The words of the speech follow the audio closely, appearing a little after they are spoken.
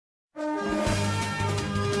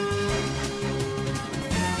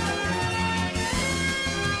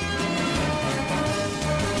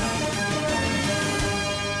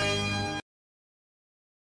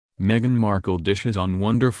Meghan Markle dishes on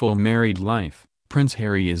wonderful married life. Prince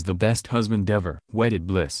Harry is the best husband ever. Wedded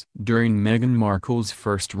bliss. During Meghan Markle's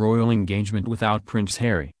first royal engagement without Prince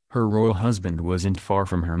Harry, her royal husband wasn't far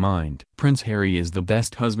from her mind. Prince Harry is the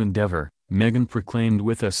best husband ever, Meghan proclaimed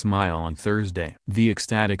with a smile on Thursday. The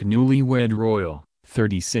ecstatic newlywed royal,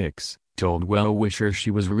 36, told well-wishers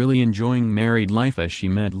she was really enjoying married life as she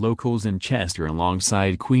met locals in Chester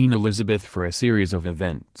alongside Queen Elizabeth for a series of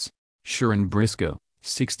events. Sharon Briscoe,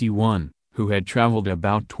 61, who had traveled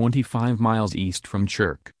about 25 miles east from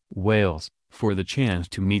Chirk, Wales, for the chance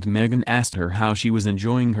to meet Meghan, asked her how she was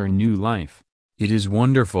enjoying her new life. "It is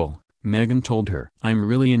wonderful," Meghan told her. "I'm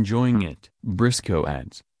really enjoying it," Briscoe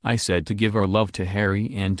adds. "I said to give our love to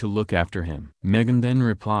Harry and to look after him." Meghan then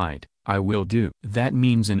replied, "I will do. That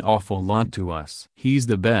means an awful lot to us. He's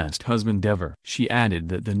the best husband ever." She added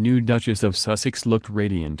that the new Duchess of Sussex looked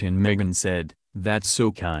radiant, and Meghan said, "That's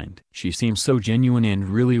so kind. She seems so genuine and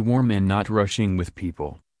really warm and not rushing with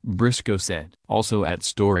people," Briscoe said. Also at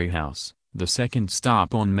Story House, the second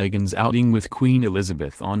stop on Meghan's outing with Queen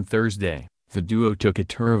Elizabeth on Thursday, the duo took a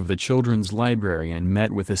tour of the Children's Library and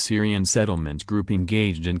met with a Syrian settlement group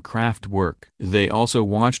engaged in craft work. They also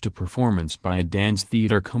watched a performance by a dance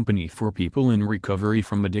theater company for people in recovery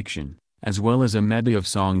from addiction, as well as a medley of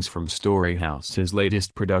songs from Story House's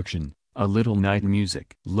latest production, A Little Night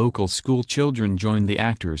Music. Local school children joined the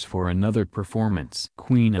actors for another performance.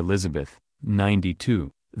 Queen Elizabeth,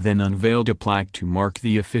 92, then unveiled a plaque to mark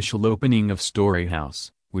the official opening of Story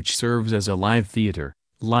House, which serves as a live theater,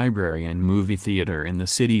 library and movie theater in the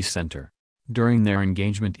city center. During their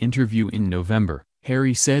engagement interview in November,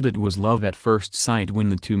 Harry said it was love at first sight when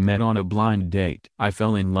the two met on a blind date. "I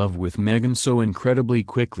fell in love with Meghan so incredibly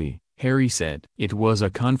quickly," Harry said. "It was a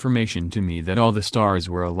confirmation to me that all the stars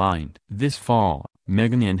were aligned." This fall,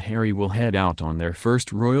 Meghan and Harry will head out on their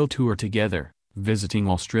first royal tour together, visiting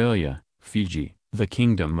Australia, Fiji, the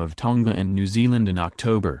Kingdom of Tonga and New Zealand in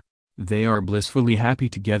October. "They are blissfully happy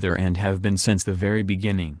together and have been since the very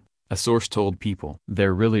beginning," a source told People.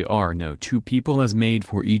 "There really are no two people as made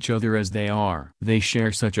for each other as they are. They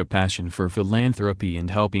share such a passion for philanthropy and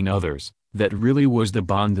helping others. That really was the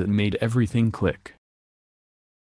bond that made everything click."